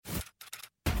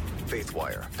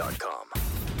Faithwire.com.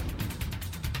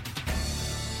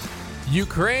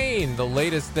 Ukraine, the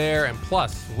latest there, and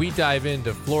plus we dive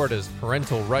into Florida's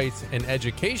parental rights and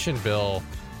education bill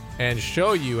and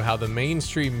show you how the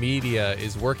mainstream media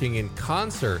is working in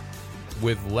concert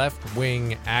with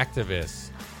left-wing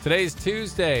activists. Today's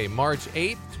Tuesday, March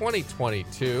 8th,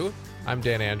 2022. I'm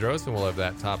Dan Andros, and we'll have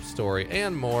that top story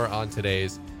and more on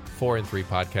today's 4 and 3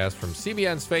 podcast from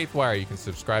CBN's Faithwire. You can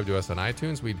subscribe to us on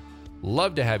iTunes. We'd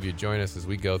love to have you join us as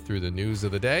we go through the news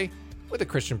of the day with a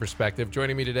Christian perspective.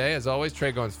 Joining me today, as always,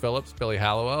 Goins-Phillips, Billy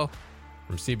Hallowell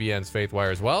from CBN's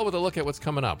Faithwire as well, with a look at what's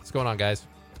coming up. What's going on, guys?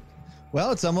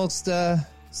 Well, it's almost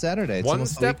Saturday. It's one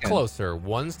step closer,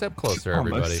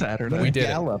 everybody. Almost Saturday. We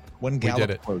did One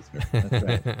gallop closer.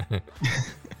 That's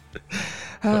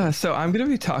right. So I'm going to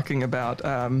be talking about.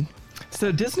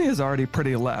 So Disney is already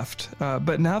pretty left,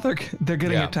 but now they're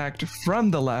getting attacked from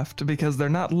the left because they're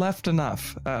not left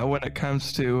enough when it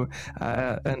comes to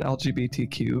an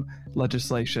LGBTQ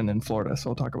legislation in Florida. So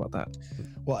we'll talk about that.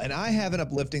 Well, and I have an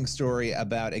uplifting story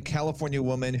about a California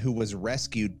woman who was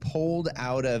rescued, pulled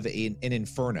out of an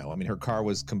inferno. I mean, her car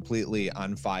was completely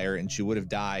on fire and she would have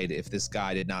died if this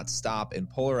guy did not stop and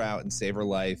pull her out and save her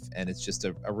life. And it's just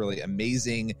a really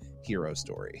amazing hero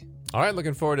story. All right,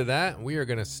 looking forward to that. We are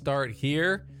going to start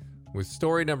here with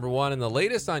story number 1 and the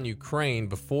latest on Ukraine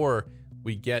before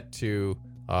we get to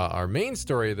our main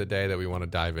story of the day that we want to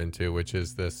dive into, which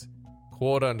is this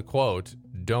quote-unquote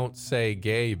 "don't say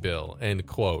gay" bill, end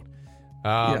quote.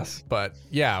 Yes. But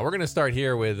yeah, we're going to start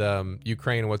here with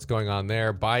Ukraine and what's going on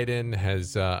there. Biden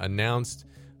has announced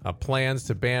plans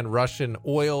to ban Russian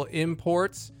oil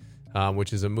imports,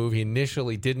 which is a move he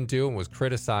initially didn't do and was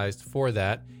criticized for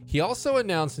that. He also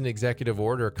announced an executive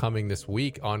order coming this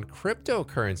week on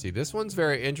cryptocurrency. This one's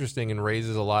very interesting and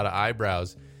raises a lot of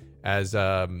eyebrows as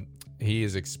he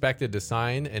is expected to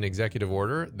sign an executive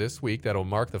order this week that'll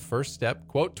mark the first step,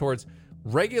 quote, towards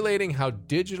regulating how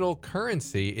digital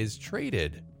currency is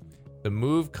traded. The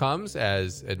move comes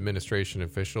as administration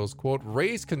officials, quote,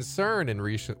 raised concern in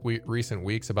recent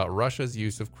weeks about Russia's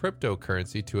use of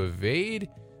cryptocurrency to evade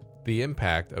the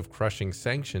impact of crushing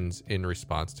sanctions in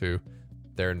response to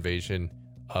their invasion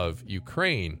of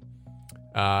Ukraine.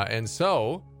 And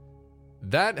so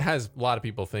that has a lot of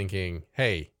people thinking,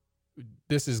 hey,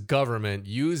 this is government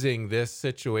using this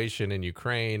situation in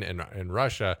Ukraine and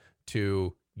Russia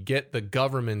to get the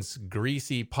government's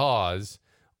greasy paws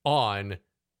on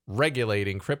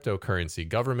regulating cryptocurrency.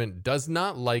 Government does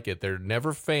not like it. They're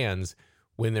never fans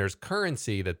when there's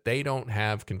currency that they don't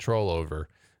have control over.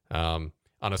 On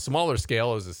a smaller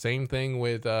scale, it was the same thing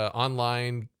with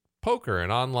online poker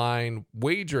and online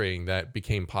wagering that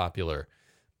became popular.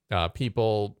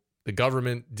 The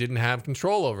government didn't have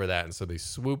control over that, and so they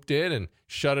swooped in and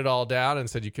shut it all down and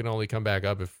said you can only come back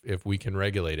up if we can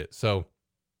regulate it. So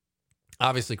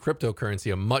obviously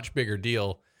cryptocurrency, a much bigger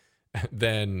deal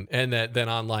than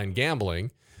online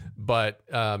gambling, but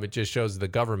it just shows the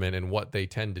government and what they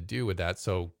tend to do with that.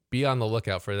 So be on the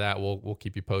lookout for that. We'll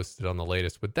keep you posted on the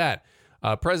latest with that.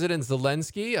 President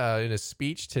Zelensky, in a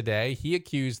speech today, he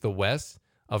accused the West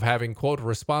of having, quote,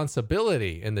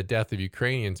 responsibility in the death of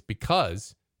Ukrainians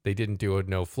because they didn't do a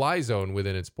no-fly zone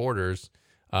within its borders.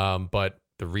 But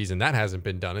the reason that hasn't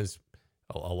been done is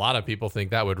a lot of people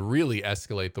think that would really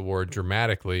escalate the war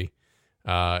dramatically.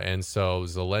 And so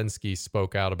Zelensky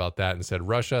spoke out about that and said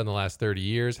Russia in the last 30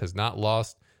 years has not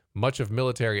lost much of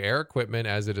military air equipment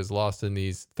as it has lost in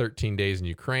these 13 days in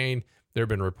Ukraine. There have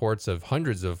been reports of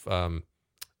hundreds of,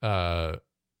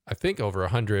 I think over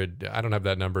 100, I don't have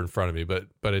that number in front of me, but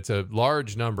it's a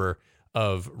large number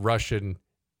of Russian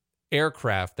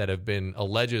aircraft that have been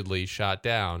allegedly shot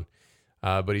down.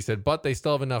 But he said, but they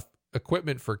still have enough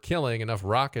equipment for killing, enough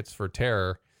rockets for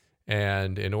terror.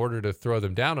 And in order to throw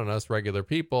them down on us, regular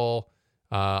people,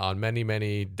 on many,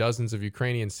 many dozens of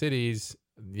Ukrainian cities,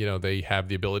 they have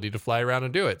the ability to fly around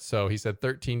and do it. So he said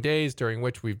 13 days during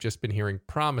which we've just been hearing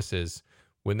promises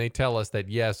when they tell us that,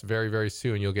 yes, very, very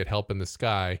soon you'll get help in the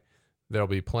sky. There'll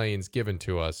be planes given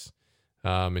to us.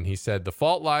 And he said the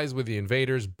fault lies with the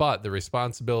invaders, but the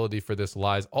responsibility for this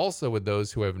lies also with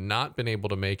those who have not been able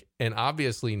to make an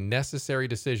obviously necessary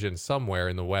decision somewhere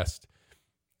in the West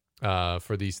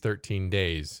for these 13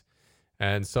 days.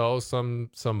 And so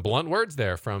some blunt words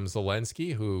there from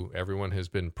Zelensky, who everyone has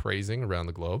been praising around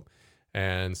the globe.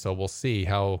 And so we'll see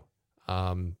how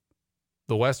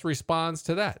the West responds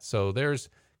to that. So there's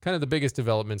kind of the biggest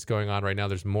developments going on right now.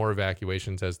 There's more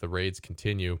evacuations as the raids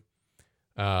continue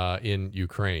in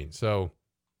Ukraine. So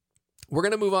we're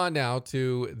going to move on now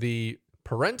to the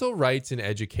parental rights and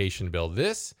education bill.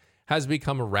 This has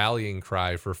become a rallying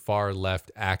cry for far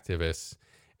left activists.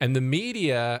 And the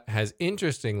media has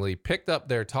interestingly picked up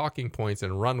their talking points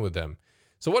and run with them.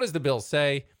 So what does the bill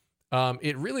say?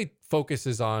 It really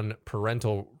focuses on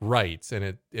parental rights,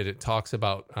 and it talks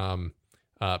about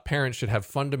parents should have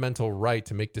fundamental right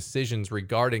to make decisions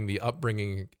regarding the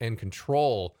upbringing and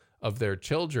control of their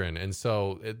children. And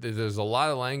so there's a lot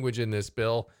of language in this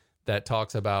bill that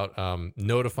talks about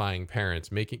notifying parents,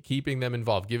 keeping them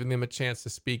involved, giving them a chance to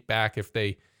speak back if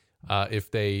they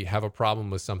have a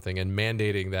problem with something, and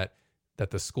mandating that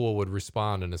the school would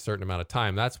respond in a certain amount of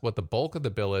time. That's what the bulk of the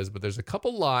bill is. But there's a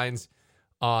couple lines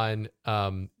on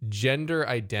gender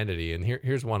identity, and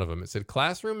here's one of them. It said,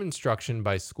 classroom instruction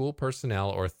by school personnel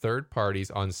or third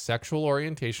parties on sexual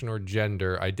orientation or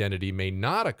gender identity may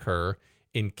not occur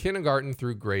in kindergarten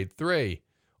through grade 3,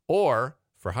 or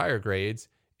for higher grades,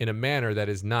 in a manner that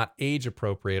is not age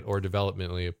appropriate or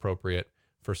developmentally appropriate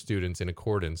for students in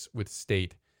accordance with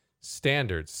state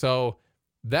standards. So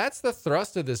that's the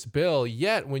thrust of this bill.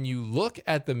 Yet when you look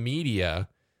at the media,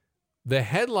 the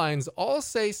headlines all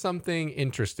say something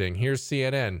interesting. Here's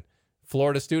CNN.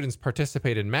 Florida students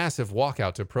participate in massive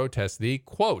walkout to protest the,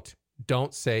 quote,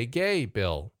 "Don't Say Gay"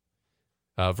 bill.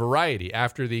 Variety.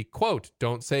 After the, quote,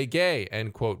 "Don't Say Gay,"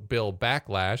 end quote, bill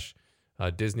backlash,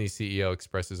 Disney CEO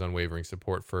expresses unwavering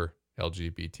support for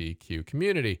LGBTQ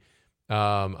community.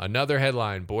 Another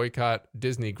headline, boycott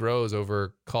Disney grows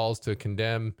over calls to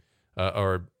condemn,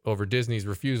 or over Disney's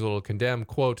refusal to condemn,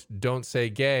 quote, "Don't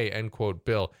Say Gay," end quote,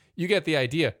 bill. You get the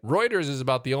idea. Reuters is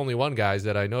about the only one, guys,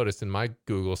 that I noticed in my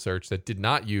Google search that did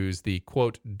not use the,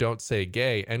 quote, "Don't Say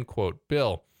Gay," end quote,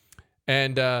 bill.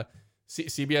 And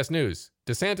CBS News,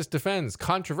 DeSantis defends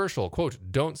controversial, quote,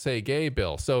 "Don't Say Gay"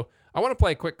 bill. So I want to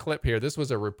play a quick clip here. This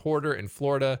was a reporter in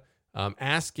Florida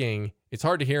asking, it's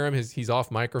hard to hear him, he's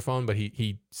off microphone, but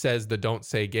he says the "Don't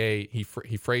Say Gay," he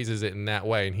phrases it in that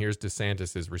way, and here's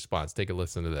DeSantis' response. Take a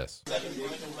listen to this.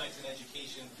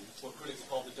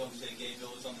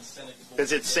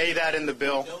 Does it say that in the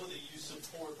bill?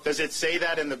 Does it say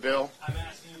that in the bill?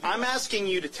 I'm asking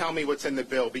you to tell me what's in the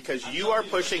bill, because you are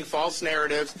pushing false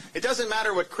narratives. It doesn't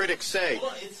matter what critics say.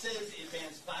 Well, it says it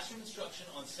bans classroom instruction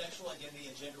on sexual identity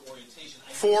and gender orientation.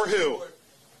 For who?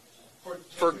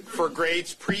 For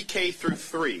grades pre-K through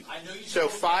 3. So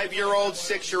 5-year-olds,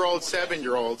 6-year-olds,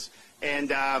 7-year-olds. And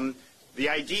the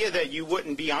idea that you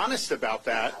wouldn't be honest about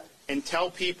that and tell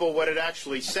people what it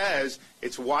actually says,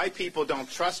 it's why people don't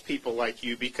trust people like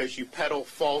you, because you peddle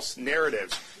false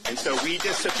narratives. And so we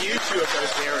disabuse you of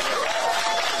those narratives.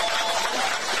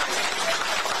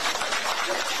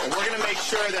 And we're going to make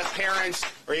sure that parents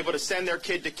are able to send their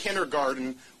kid to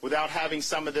kindergarten without having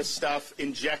some of this stuff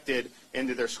injected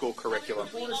into their school curriculum.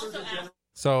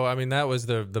 So, I mean, that was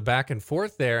the back and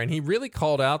forth there. And he really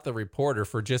called out the reporter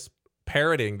for just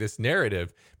parroting this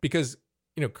narrative, because,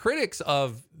 you know, critics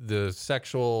of the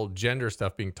sexual gender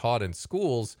stuff being taught in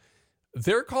schools,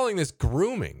 they're calling this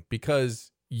grooming,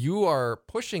 because you are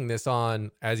pushing this on,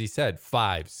 as he said,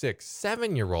 5, 6,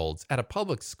 7-year-olds at a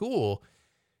public school.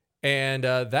 And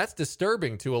that's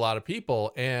disturbing to a lot of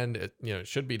people, and you know, it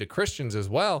should be to Christians as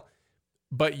well.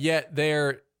 But yet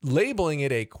they're labeling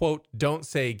it a, quote, "Don't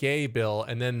Say Gay" bill,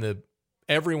 and then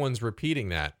everyone's repeating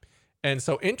that. And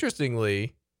so,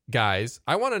 interestingly, guys,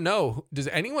 I want to know, does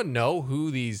anyone know who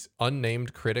these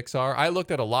unnamed critics are? I looked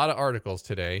at a lot of articles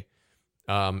today,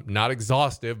 not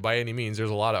exhaustive by any means. There's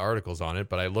a lot of articles on it,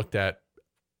 but I looked at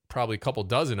probably a couple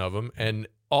dozen of them, and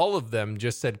all of them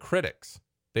just said critics.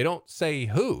 They don't say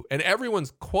who, and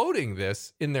everyone's quoting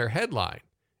this in their headline.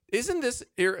 Isn't this,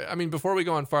 I mean, before we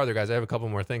go on farther, guys, I have a couple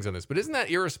more things on this, but isn't that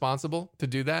irresponsible to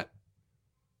do that?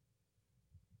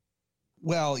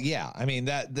 Well, yeah. I mean,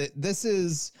 this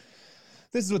is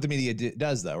what the media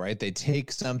does, though, right? They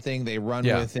take something, they run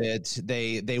with it,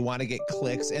 they want to get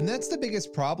clicks, and that's the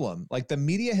biggest problem. Like, the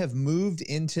media have moved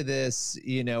into this,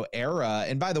 era.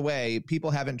 And by the way, people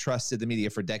haven't trusted the media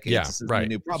for decades. Yeah, this is right. a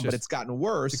new problem, but it's gotten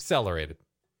worse. It's accelerated.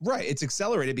 Right. It's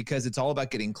accelerated because it's all about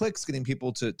getting clicks, getting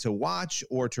people to watch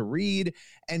or to read.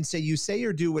 And so you say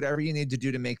or do whatever you need to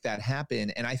do to make that happen.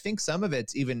 And I think some of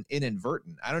it's even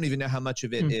inadvertent. I don't even know how much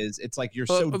of it is. It's like you're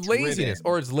so laziness driven.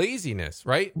 Or it's laziness,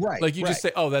 right? Right. Like you just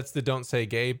say, oh, that's the "Don't Say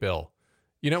Gay" bill.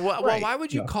 You know what? Well, why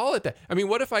would you call it that? I mean,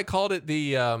 what if I called it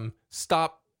the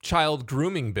 "Stop Child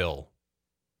Grooming" bill?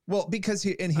 Well, because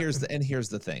here's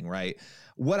the thing, right?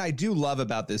 What I do love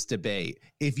about this debate,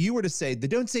 if you were to say the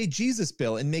 "Don't Say Jesus"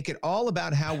 bill and make it all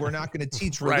about how we're not going to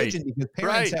teach religion because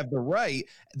parents have the right,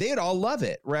 they'd all love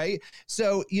it, right?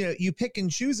 So, you pick and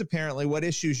choose apparently what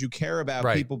issues you care about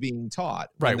people being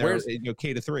taught. Right. Where's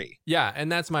K to 3? Yeah, and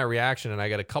that's my reaction, and I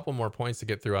got a couple more points to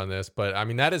get through on this, but I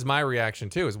mean, that is my reaction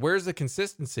too, is where's the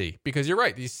consistency? Because you're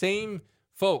right, these same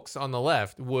folks on the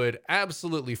left would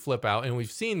absolutely flip out, and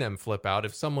we've seen them flip out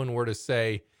if someone were to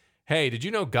say, hey, did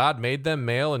you know God made them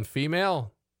male and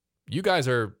female? You guys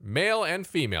are male and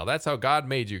female. That's how God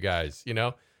made you guys, you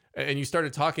know? And you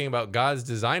started talking about God's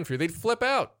design for you, they'd flip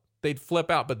out.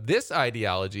 But this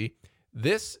ideology,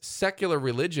 this secular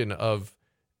religion of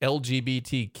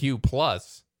LGBTQ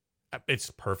plus, it's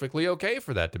perfectly okay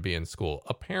for that to be in school,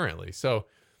 apparently. So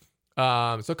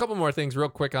a couple more things real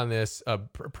quick on this.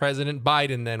 President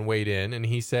Biden then weighed in, and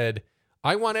he said,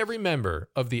 I want every member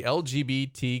of the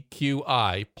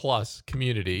LGBTQI plus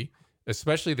community,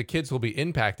 especially the kids who will be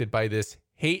impacted by this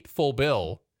hateful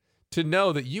bill, to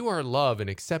know that you are loved and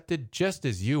accepted just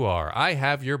as you are. I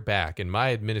have your back, and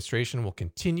my administration will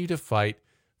continue to fight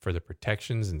for the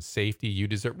protections and safety you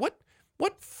deserve. What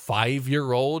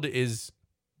 5-year-old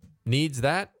needs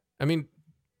that? I mean,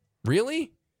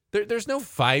 really? There's no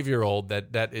 5-year-old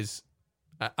that is.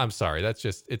 I'm sorry. That's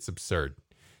just, it's absurd.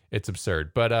 It's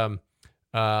absurd. But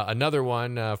another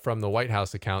one from the White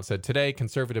House account said, today,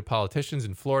 conservative politicians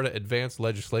in Florida advanced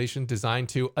legislation designed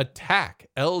to attack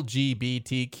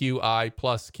LGBTQI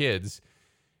plus kids.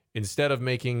 Instead of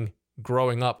making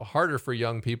growing up harder for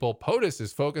young people, POTUS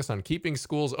is focused on keeping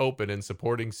schools open and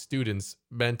supporting students'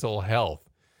 mental health.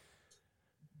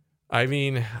 I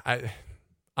mean,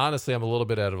 honestly, I'm a little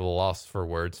bit out of a loss for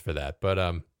words for that.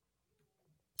 But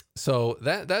so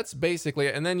that's basically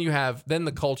it. And then then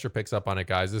the culture picks up on it,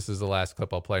 guys. This is the last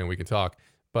clip I'll play and we can talk.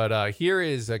 But here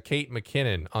is Kate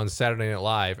McKinnon on Saturday Night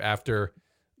Live after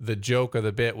the joke of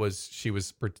the bit was she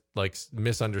was like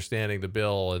misunderstanding the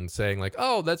bill and saying like,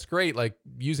 oh, that's great. Like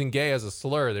using gay as a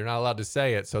slur. They're not allowed to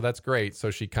say it. So that's great.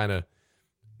 So she kind of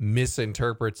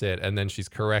misinterprets it and then she's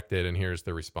corrected. And here's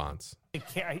the response. I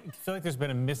feel like there's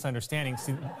been a misunderstanding.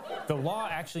 See, the law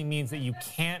actually means that you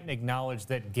can't acknowledge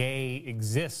that gay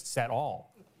exists at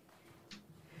all.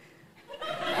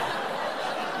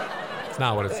 It's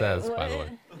not what it says, by the way.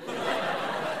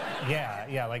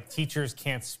 Yeah, like teachers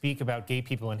can't speak about gay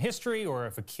people in history, or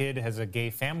if a kid has a gay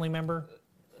family member.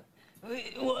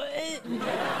 What?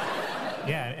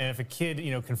 Yeah, and if a kid,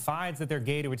 confides that they're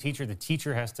gay to a teacher, the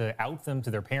teacher has to out them to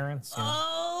their parents.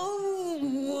 Oh,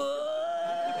 what?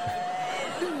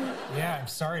 Yeah, I'm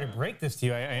sorry to break this to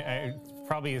you. I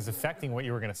probably is affecting what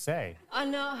you were going to say.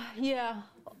 No, yeah.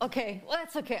 Okay, well,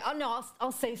 that's okay.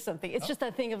 I'll say something. It's just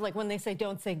that thing of like when they say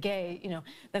don't say gay,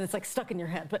 then it's like stuck in your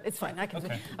head, but it's fine. I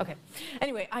can. Okay.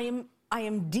 Anyway, I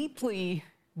am deeply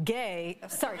gay.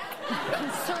 Sorry,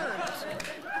 concerned.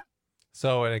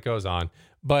 So, and it goes on.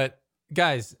 But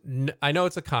guys, I know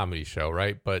it's a comedy show,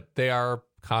 right? But they are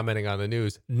commenting on the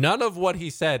news. None of what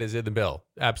he said is in the bill.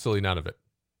 Absolutely none of it.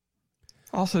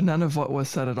 Also, none of what was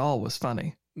said at all was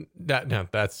funny.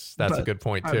 That's a good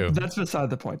point too. That's beside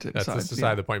the point too. That's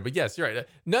beside the point. But yes, you're right.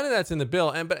 None of that's in the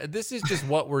bill. But this is just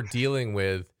what we're dealing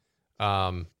with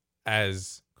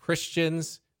as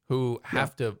Christians who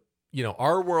have to,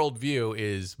 our worldview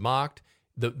is mocked.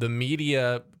 The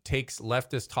media takes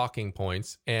leftist talking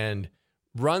points and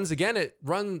runs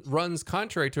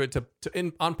contrary to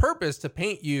it on purpose to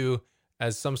paint you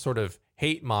as some sort of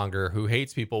hate monger who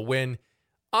hates people when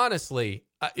honestly,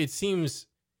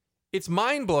 it's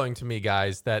mind-blowing to me,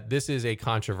 guys, that this is a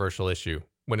controversial issue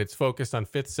when it's focused on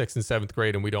 5th, 6th, and 7th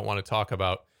grade and we don't want to talk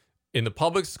about in the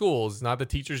public schools. It's not the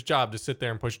teacher's job to sit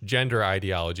there and push gender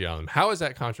ideology on them. How is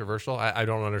that controversial? I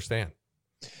don't understand.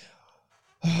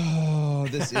 Oh,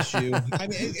 this issue. I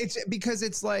mean, it's because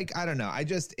it's like, I don't know.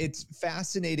 It's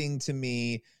fascinating to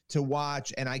me to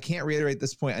watch, and I can't reiterate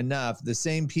this point enough, the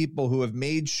same people who have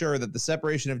made sure that the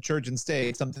separation of church and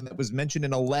state, something that was mentioned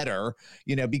in a letter,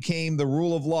 became the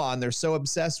rule of law, and they're so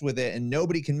obsessed with it, and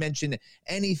nobody can mention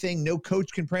anything. No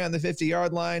coach can pray on the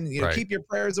 50-yard line. Right. Keep your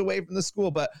prayers away from the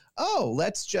school. But,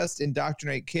 let's just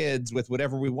indoctrinate kids with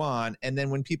whatever we want. And then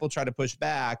when people try to push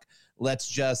back, let's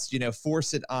just,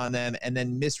 force it on them and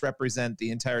then misrepresent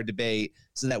the entire debate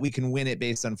so that we can win it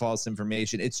based on false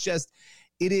information. It's just,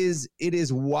 it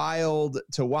is wild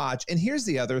to watch. And here's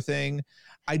the other thing.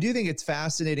 I do think it's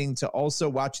fascinating to also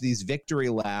watch these victory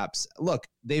laps. Look,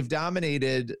 they've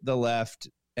dominated the left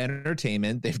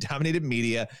entertainment, they've dominated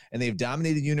media, and they've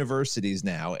dominated universities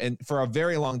now and for a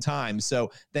very long time.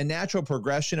 So the natural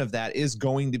progression of that is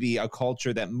going to be a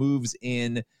culture that moves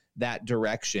in that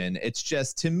direction. It's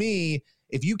just, to me,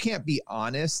 if you can't be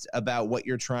honest about what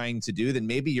you're trying to do, then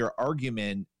maybe your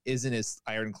argument isn't as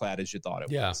ironclad as you thought it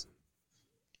was.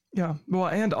 Yeah. Well,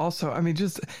 and also,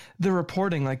 just the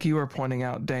reporting, like you were pointing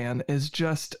out, Dan, it's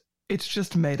just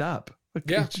made up.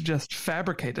 It's just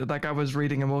fabricated. Like I was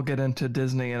reading, and we'll get into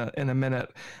Disney in a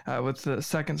minute with the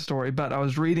second story, but I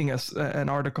was reading an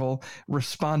article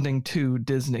responding to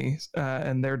Disney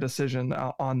and their decision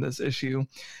on this issue.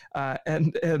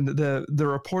 And the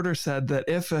reporter said that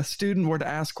if a student were to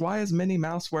ask, why is Minnie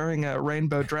Mouse wearing a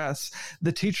rainbow dress,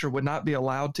 the teacher would not be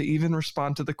allowed to even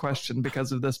respond to the question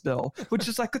because of this bill, which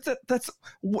is like, that's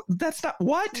not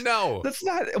what? No, that's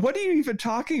not, what are you even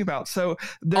talking about? So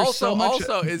there's so much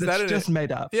is that just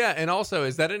made up. Yeah. And also,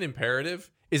 is that an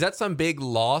imperative? Is that some big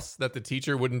loss that the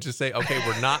teacher wouldn't just say, okay,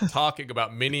 we're not talking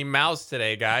about Minnie Mouse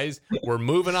today, guys. We're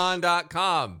moving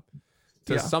on.com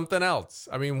to something else.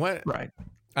 I mean, what? Right.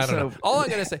 I don't know. All I'm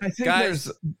going to say,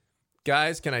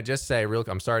 guys, can I just say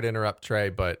I'm sorry to interrupt, Trey,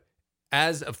 but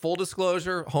as a full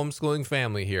disclosure, homeschooling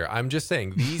family here, I'm just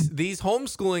saying these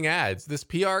homeschooling ads, this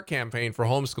PR campaign for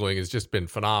homeschooling has just been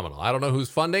phenomenal. I don't know who's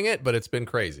funding it, but it's been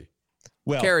crazy.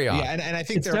 Well, carry on. Yeah, and I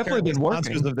think it's definitely been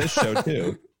sponsors of this show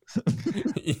too.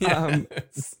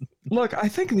 Look, I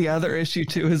think the other issue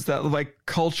too is that like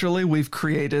culturally we've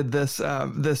created this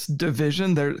this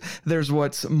division. There's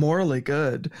what's morally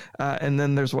good, and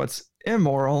then there's what's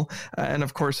immoral, and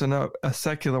of course in a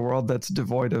secular world that's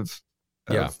devoid of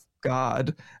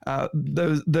God,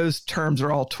 those terms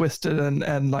are all twisted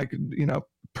and like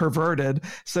perverted.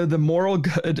 So the moral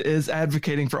good is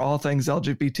advocating for all things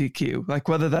LGBTQ, like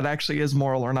whether that actually is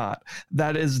moral or not.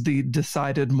 That is the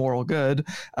decided moral good.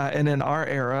 And in our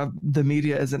era, the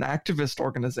media is an activist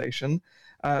organization.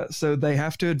 So they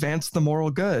have to advance the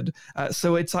moral good.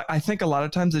 So it's, I think a lot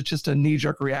of times it's just a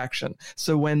knee-jerk reaction.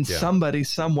 So when somebody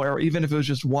somewhere, even if it was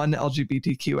just one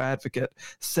LGBTQ advocate,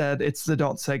 said it's the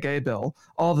Don't Say Gay bill,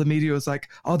 all the media was like,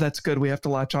 oh, that's good. We have to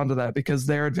latch onto that because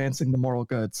they're advancing the moral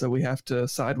good. So we have to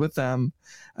side with them.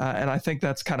 And I think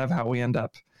that's kind of how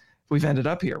we've ended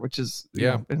up here, which is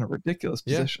in a ridiculous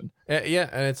position. And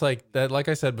it's like that. Like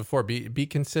I said before, be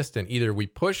consistent. Either we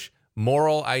push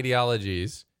moral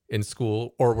ideologies in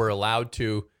school, or we're allowed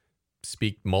to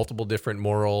speak multiple different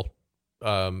moral,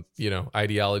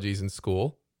 ideologies in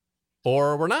school,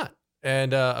 or we're not.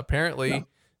 And apparently,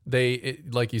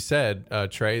 like you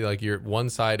said, Trey, like one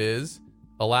side is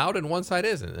allowed and one side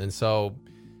isn't, and so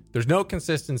there's no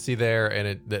consistency there,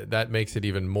 and that makes it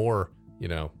even more,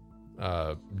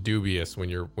 dubious when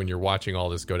you're watching all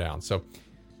this go down. So.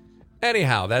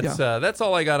 Anyhow, that's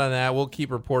all I got on that. We'll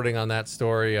keep reporting on that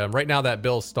story. Right now, that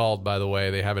bill's stalled, by the way.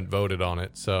 They haven't voted on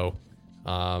it. So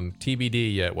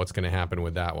TBD yet what's going to happen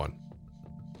with that one.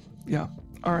 Yeah.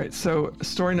 All right. So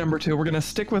story number 2, we're going to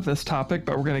stick with this topic,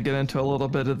 but we're going to get into a little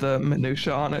bit of the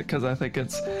minutia on it because I think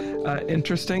it's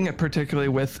interesting, particularly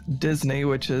with Disney,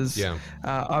 which is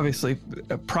obviously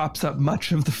props up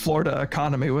much of the Florida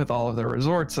economy with all of their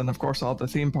resorts and, of course, all the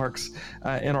theme parks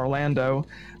in Orlando.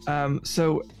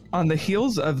 So on the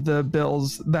heels of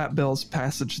that bill's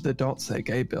passage, the Don't Say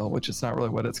Gay bill, which is not really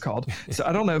what it's called. So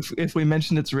I don't know if we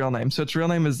mentioned its real name. So its real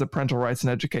name is the Parental Rights and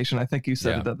Education. I think you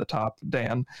said it at the top,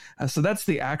 Dan. So that's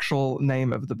the actual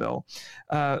name of the bill.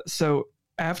 So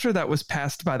after that was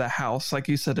passed by the House, like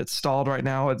you said, it's stalled right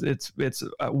now. It's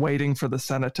waiting for the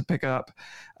Senate to pick up.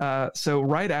 So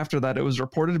right after that, it was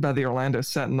reported by the Orlando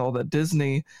Sentinel that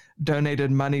Disney donated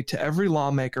money to every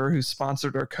lawmaker who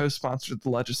sponsored or co-sponsored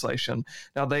the legislation.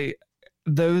 Now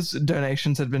those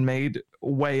donations had been made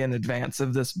way in advance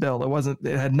of this bill.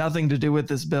 It had nothing to do with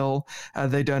this bill.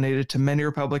 They donated to many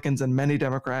Republicans and many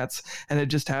Democrats. And it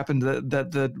just happened that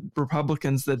the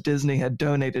Republicans that Disney had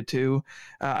donated to,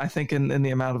 I think in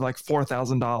the amount of like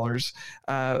 $4,000,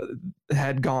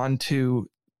 had gone to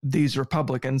these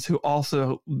Republicans who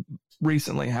also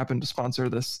recently happened to sponsor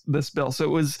this bill.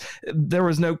 So there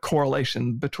was no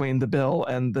correlation between the bill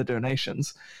and the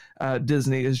donations.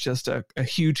 Disney is just a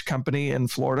huge company in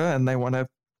Florida, and they want to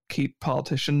keep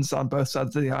politicians on both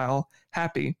sides of the aisle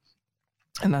happy.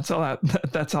 And that's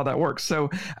how that works. So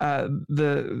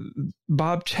the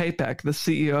Bob Chapek, the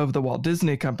CEO of the Walt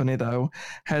Disney Company, though,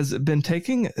 has been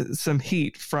taking some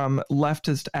heat from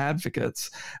leftist advocates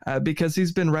because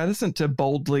he's been reticent to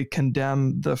boldly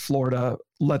condemn the Florida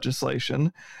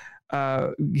legislation.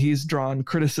 He's drawn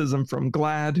criticism from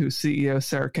GLAAD, whose CEO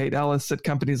Sarah Kate Ellis said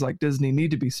companies like Disney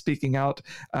need to be speaking out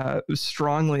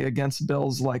strongly against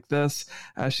bills like this.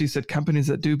 She said companies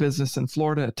that do business in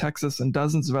Florida, Texas, and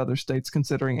dozens of other states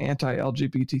considering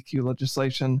anti-LGBTQ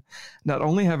legislation not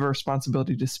only have a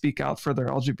responsibility to speak out for their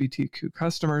LGBTQ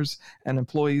customers and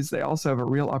employees, they also have a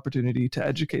real opportunity to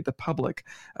educate the public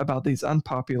about these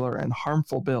unpopular and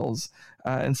harmful bills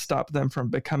and stop them from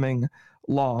becoming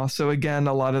law. So again,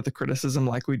 a lot of the criticism,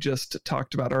 like we just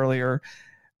talked about earlier,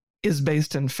 is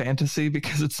based in fantasy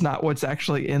because it's not what's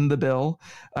actually in the bill.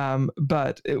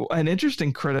 But an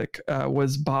interesting critic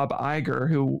was Bob Iger,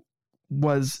 who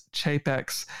was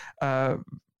Chapek's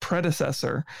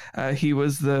predecessor. He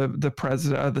was the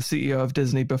president, the CEO of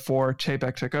Disney before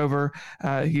Chapek took over.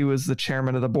 He was the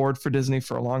chairman of the board for Disney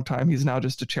for a long time. He's now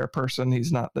just a chairperson.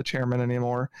 He's not the chairman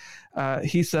anymore.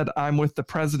 He said, "I'm with the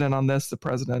president on this." The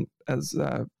president, as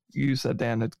you said,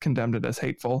 Dan, had condemned it as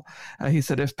hateful. He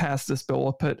said, "If passed, this bill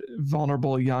will put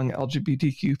vulnerable young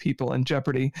LGBTQ people in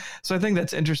jeopardy." So I think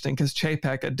that's interesting because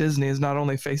Chapek at Disney is not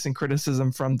only facing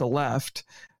criticism from the left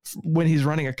when he's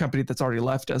running a company that's already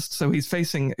leftist, so he's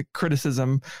facing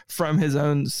criticism from his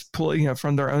own,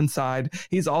 from their own side.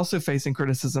 He's also facing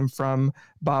criticism from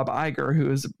Bob Iger,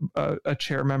 who is a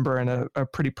chair member and a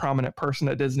pretty prominent person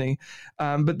at Disney.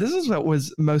 But this is what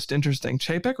was most interesting.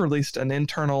 Chapek released an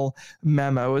internal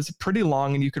memo. It's pretty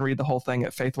long, and you can read the whole thing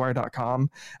at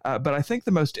faithwire.com. But I think the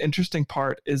most interesting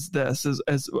part is this,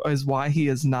 is why he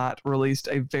has not released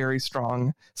a very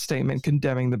strong statement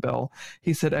condemning the bill.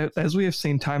 He said, "As we have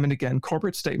seen time and again,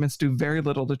 corporate statements do very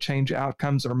little to change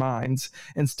outcomes or minds.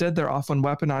 Instead, they're often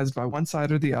weaponized by one side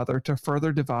or the other to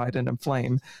further divide and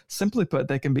inflame. Simply put,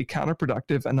 they can be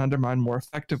counterproductive and undermine more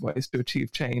effective ways to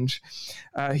achieve change."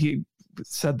 He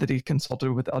said that he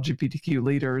consulted with LGBTQ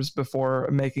leaders before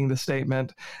making the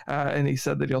statement, and he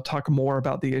said that he'll talk more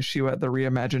about the issue at the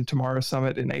Reimagine Tomorrow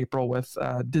Summit in April with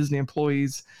Disney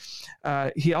employees.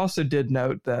 He also did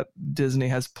note that Disney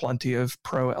has plenty of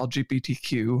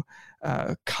pro-LGBTQ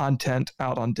content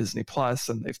out on Disney Plus,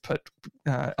 and they've put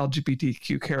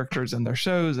LGBTQ characters in their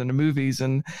shows and movies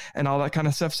and all that kind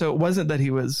of stuff. So it wasn't that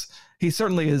he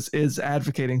certainly is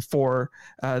advocating for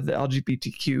the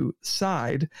LGBTQ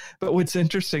side. But what's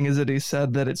interesting is that he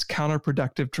said that it's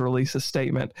counterproductive to release a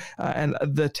statement. And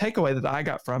the takeaway that I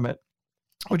got from it,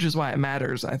 which is why it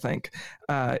matters, I think,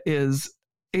 is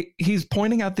he's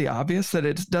pointing out the obvious, that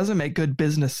it doesn't make good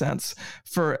business sense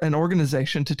for an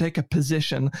organization to take a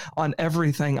position on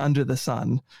everything under the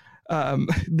sun.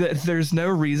 There's no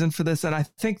reason for this, and I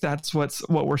think that's what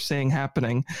we're seeing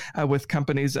happening with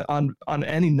companies on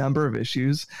any number of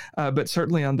issues, but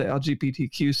certainly on the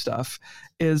LGBTQ stuff.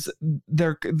 Is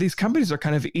these companies are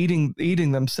kind of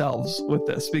eating themselves with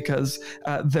this, because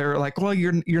they're like, well,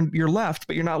 you're left,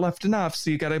 but you're not left enough,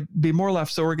 so you got to be more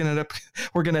left. So we're gonna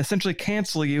essentially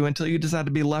cancel you until you decide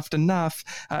to be left enough,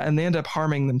 and they end up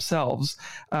harming themselves.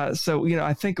 So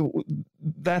I think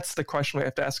that's the question we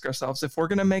have to ask ourselves. If we're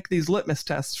going to make these litmus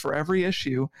tests for every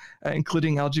issue,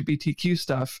 including LGBTQ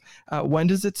stuff, when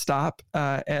does it stop,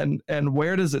 and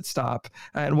where does it stop,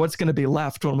 and what's going to be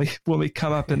left when we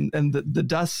come up and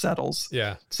the dust settles?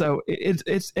 Yeah. So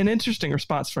it's an interesting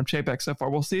response from Chapek so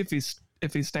far. We'll see if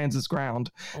he stands his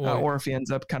ground, or if he ends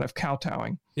up kind of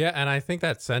kowtowing. Yeah, and I think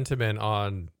that sentiment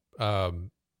on whichever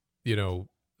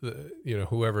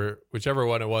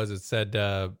one it was, it said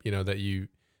that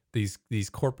these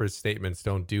corporate statements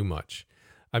don't do much.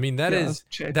 I mean, that is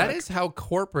how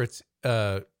corporates,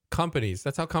 companies,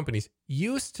 that's how companies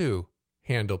used to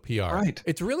handle PR. Right.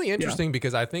 It's really interesting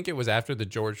because I think it was after the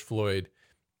George Floyd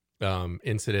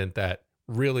incident that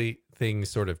really things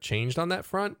sort of changed on that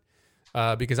front.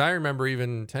 Because I remember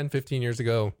even 10, 15 years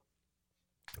ago,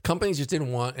 companies just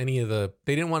didn't want they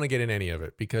didn't want to get in any of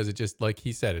it, because it just, like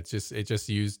he said, it just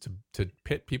used to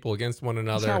pit people against one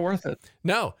another. It's not worth it.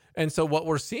 No. And so what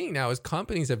we're seeing now is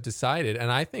companies have decided,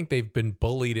 and I think they've been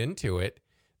bullied into it.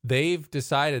 They've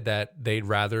decided that they'd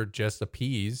rather just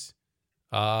appease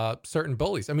certain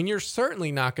bullies. I mean, you're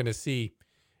certainly not going to see,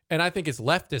 and I think it's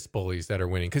leftist bullies that are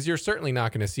winning, because you're certainly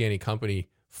not going to see any company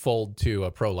fold to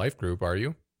a pro-life group, are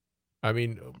you? I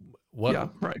mean, what? Yeah,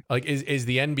 right. Like, is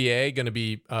the NBA going to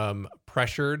be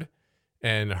pressured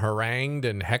and harangued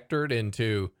and hectored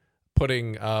into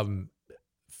putting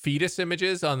fetus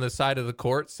images on the side of the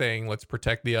court saying, "Let's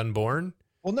protect the unborn"?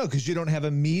 Well, no, because you don't have a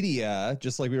media,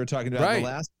 just like we were talking about in the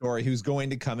last story, who's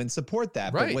going to come and support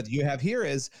that. Right. But what you have here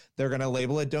is they're going to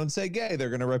label it "Don't Say Gay." They're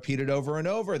going to repeat it over and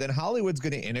over. Then Hollywood's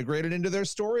going to integrate it into their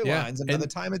storylines. And by the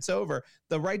time it's over,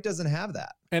 the right doesn't have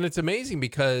that. And it's amazing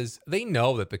because they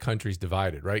know that the country's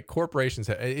divided, right? Corporations,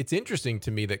 it's interesting to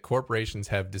me that corporations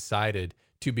have decided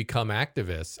to become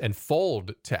activists and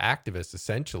fold to activists,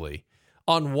 essentially,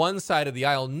 on one side of the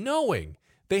aisle, knowing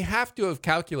they have to have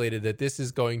calculated that this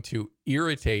is going to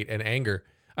irritate and anger.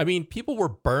 I mean, people were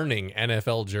burning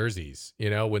NFL jerseys,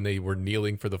 when they were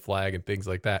kneeling for the flag and things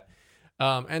like that.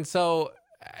 And so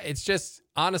it's just,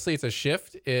 honestly, it's a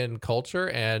shift in culture.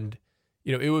 And,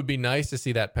 it would be nice to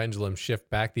see that pendulum shift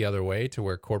back the other way to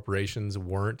where corporations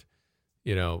weren't,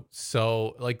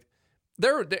 so like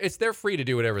they're free to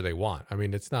do whatever they want. I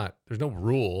mean, there's no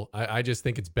rule. I just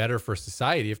think it's better for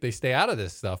society if they stay out of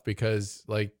this stuff because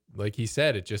like he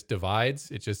said, it just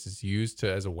divides. It just is used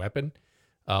as a weapon,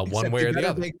 one way or the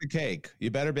other. Bake the cake.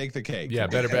 You better bake the cake. Yeah,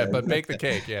 but bake the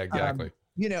cake. Yeah, exactly.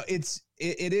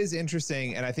 It is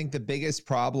interesting, and I think the biggest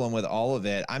problem with all of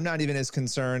it, I'm not even as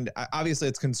concerned. Obviously,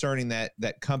 it's concerning that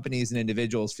companies and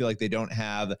individuals feel like they don't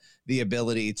have the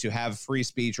ability to have free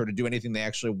speech or to do anything they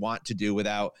actually want to do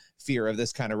without fear of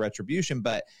this kind of retribution.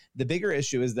 But the bigger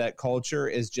issue is that culture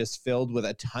is just filled with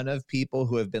a ton of people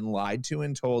who have been lied to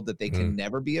and told that they can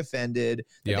never be offended,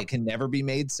 that they can never be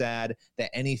made sad,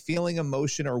 that any feeling,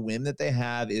 emotion, or whim that they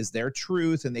have is their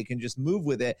truth, and they can just move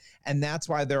with it. And that's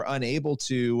why they're unable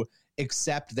to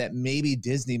accept that maybe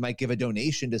Disney might give a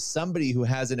donation to somebody who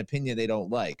has an opinion they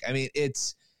don't like. I mean,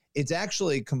 it's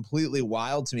actually completely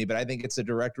wild to me, but I think it's a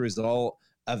direct result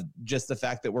of just the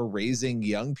fact that we're raising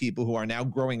young people who are now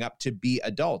growing up to be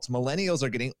adults. Millennials are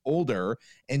getting older,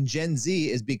 and Gen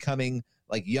Z is becoming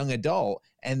like young adult,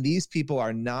 and these people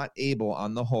are not able,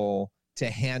 on the whole, to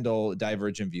handle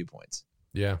divergent viewpoints.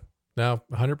 Yeah, no,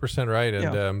 100% right,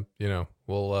 and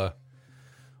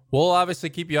we'll obviously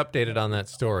keep you updated on that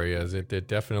story, as it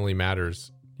definitely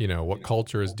matters, what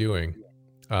culture is doing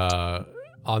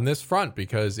on this front,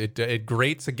 because it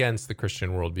grates against the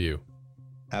Christian worldview.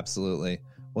 Absolutely.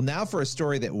 Well, now for a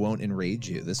story that won't enrage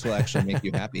you. This will actually make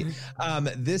you happy.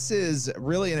 This is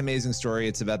really an amazing story.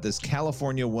 It's about this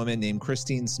California woman named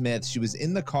Christine Smith. She was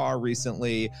in the car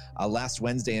recently, last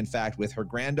Wednesday, in fact, with her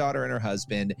granddaughter and her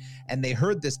husband, and they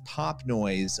heard this pop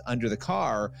noise under the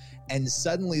car, and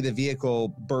suddenly the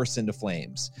vehicle burst into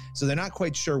flames. So they're not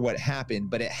quite sure what happened,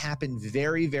 but it happened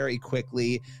very, very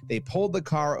quickly. They pulled the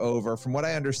car over. From what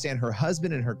I understand, her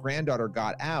husband and her granddaughter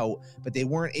got out, but they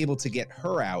weren't able to get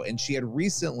her out, and she had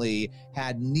recently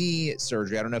had knee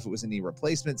surgery. I don't know if it was a knee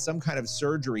replacement, some kind of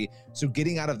surgery. So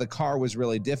getting out of the car was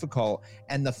really difficult.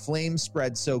 And the flames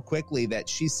spread so quickly that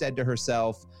she said to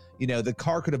herself, the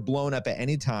car could have blown up at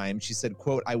any time. She said,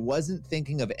 quote, "I wasn't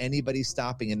thinking of anybody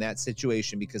stopping in that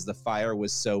situation because the fire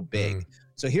was so big."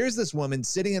 So here's this woman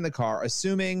sitting in the car,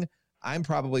 assuming I'm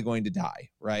probably going to die,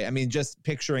 right? I mean, just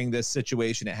picturing this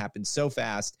situation, it happened so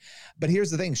fast. But here's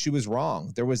the thing, she was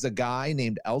wrong. There was a guy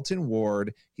named Elton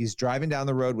Ward. He's driving down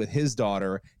the road with his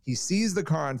daughter. He sees the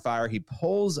car on fire. He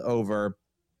pulls over.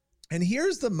 And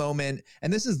here's the moment,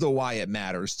 and this is the why it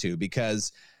matters too,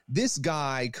 because this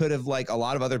guy could have, like a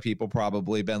lot of other people,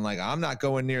 probably been like, I'm not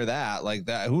going near that, like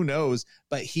that, who knows?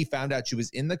 But he found out she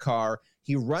was in the car.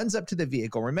 He runs up to the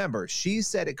vehicle. Remember, she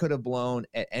said it could have blown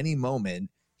at any moment.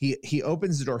 He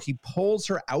opens the door, he pulls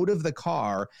her out of the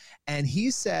car, and he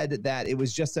said that it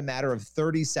was just a matter of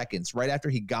 30 seconds. Right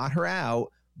after he got her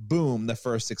out, boom, the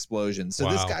first explosion. So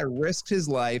This guy risked his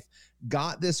life,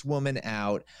 got this woman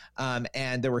out,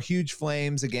 and there were huge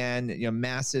flames again,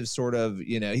 massive sort of,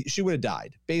 she would have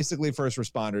died. Basically, first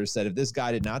responders said if this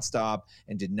guy did not stop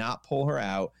and did not pull her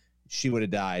out, she would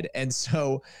have died. And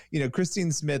so,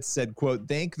 Christine Smith said, quote,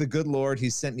 "Thank the good Lord, he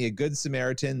sent me a good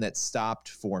Samaritan that stopped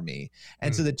for me."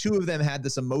 And so the two of them had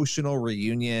this emotional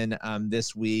reunion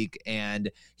this week, and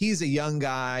he's a young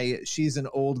guy. She's an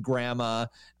older grandma,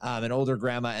 and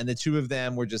the two of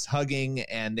them were just hugging,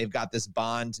 and they've got this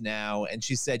bond now. And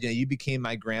she said, you became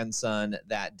my grandson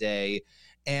that day.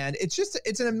 And it's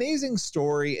an amazing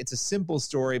story. It's a simple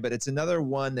story, but it's another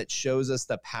one that shows us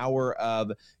the power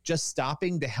of just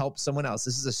stopping to help someone else.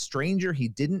 This is a stranger he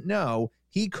didn't know.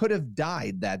 He could have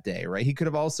died that day, right? He could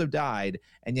have also died,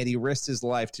 and yet he risked his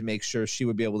life to make sure she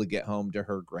would be able to get home to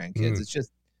her grandkids.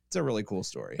 It's a really cool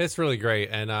story. It's really great.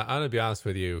 And I'm going to be honest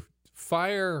with you,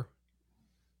 fire,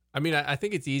 I mean, I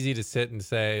think it's easy to sit and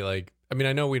say, like, I mean,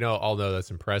 I know we all know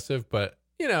that's impressive, but,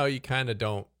 you kind of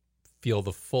don't feel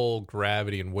the full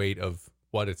gravity and weight of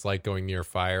what it's like going near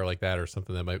fire like that, or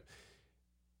something that might,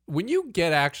 when you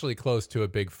get actually close to a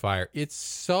big fire, it's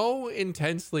so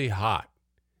intensely hot.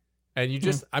 And you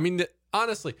just, I mean,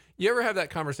 honestly, you ever have that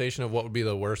conversation of what would be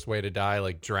the worst way to die,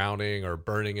 like drowning or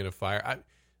burning in a fire?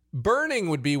 Burning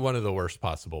would be one of the worst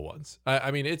possible ones.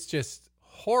 I mean, it's just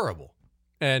horrible.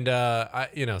 And,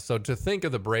 so to think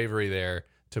of the bravery there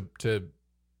to,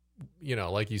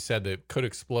 like you said, that could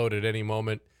explode at any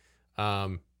moment.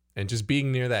 And just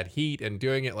being near that heat and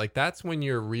doing it, like, that's when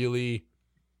you are really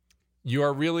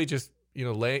just,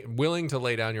 willing to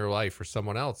lay down your life for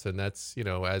someone else. And that's,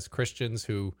 as Christians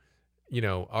who,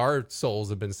 our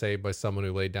souls have been saved by someone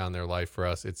who laid down their life for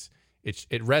us. It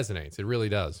resonates. It really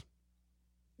does.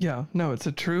 Yeah, no, it's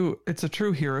a true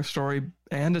hero story,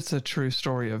 and it's a true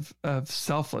story of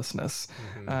selflessness,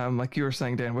 like you were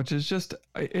saying, Dan, which is just,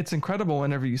 it's incredible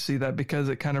whenever you see that, because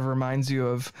it kind of reminds you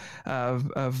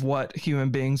of what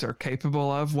human beings are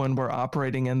capable of when we're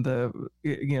operating in the,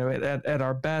 at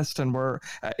our best. And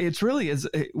it's really is,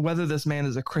 whether this man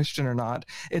is a Christian or not,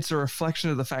 it's a reflection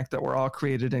of the fact that we're all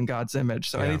created in God's image.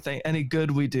 So any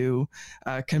good we do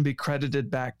can be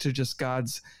credited back to just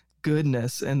God's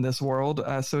goodness in this world.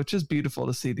 So it's just beautiful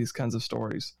to see these kinds of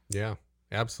stories. Yeah,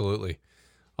 absolutely.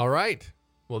 All right.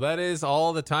 Well, that is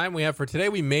all the time we have for today.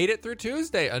 We made it through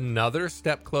Tuesday, another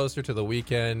step closer to the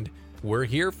weekend. We're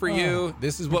here for you.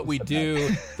 This is what we do.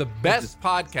 The best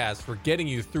podcast for getting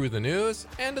you through the news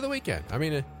and to the weekend. I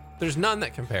mean, there's none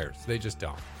that compares. They just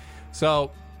don't.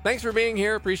 So thanks for being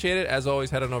here. Appreciate it. As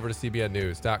always, head on over to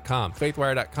cbnnews.com,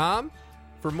 faithwire.com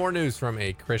for more news from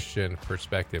a Christian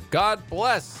perspective. God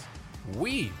bless.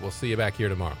 We will see you back here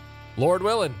tomorrow, Lord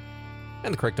willing,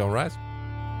 and the creek don't rise.